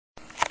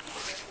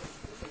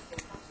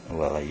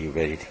Well, are you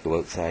ready to go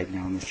outside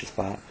now, Mr.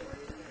 Spot?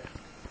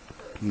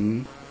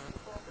 Hmm?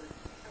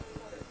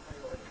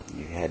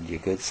 You had your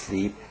good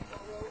sleep?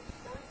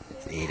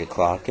 It's 8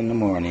 o'clock in the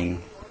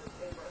morning.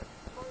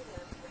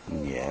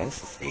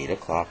 Yes, it's 8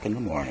 o'clock in the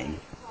morning.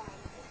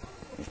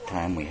 It's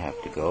time we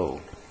have to go.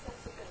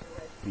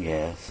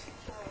 Yes,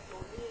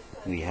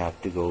 we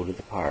have to go to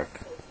the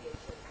park.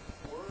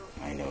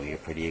 I know you're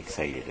pretty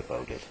excited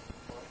about it.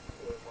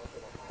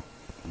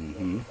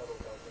 Mm-hmm.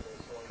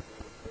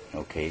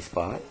 Okay,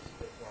 Spot?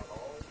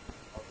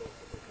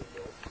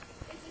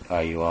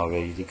 Are you all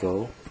ready to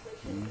go?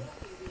 Hmm?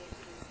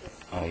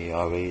 Are you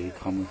all ready to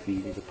come with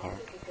me to the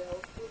park?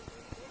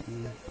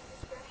 Hmm?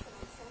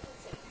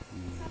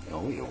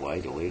 Oh, you're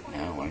wide awake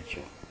now, aren't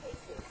you?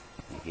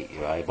 You get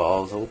your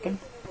eyeballs open?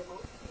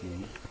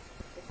 Hmm?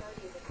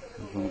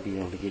 You gonna be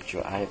able to get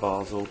your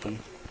eyeballs open?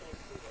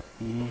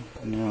 Hmm?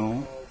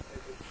 No?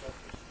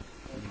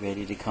 You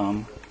ready to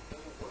come?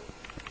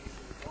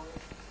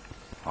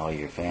 All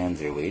your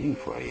fans are waiting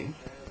for you.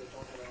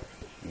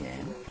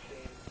 Yeah?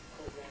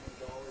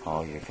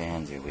 All your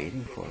fans are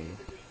waiting for you.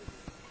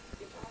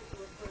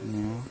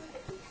 Yeah?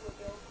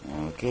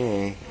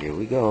 Okay, here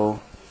we go.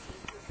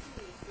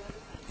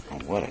 Oh,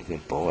 what a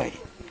good boy.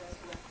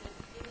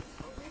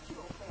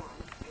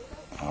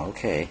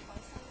 Okay.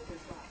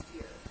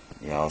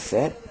 You all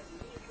set?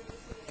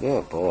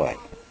 Good boy.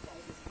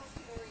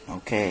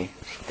 Okay,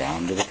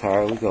 down to the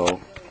car we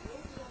go.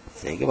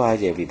 Say goodbye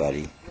to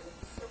everybody.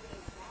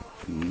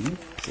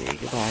 Say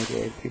goodbye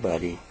to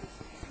everybody.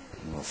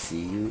 And we'll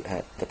see you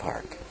at the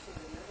park.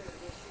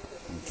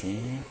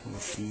 Okay, we'll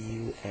see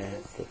you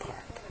at the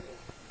park.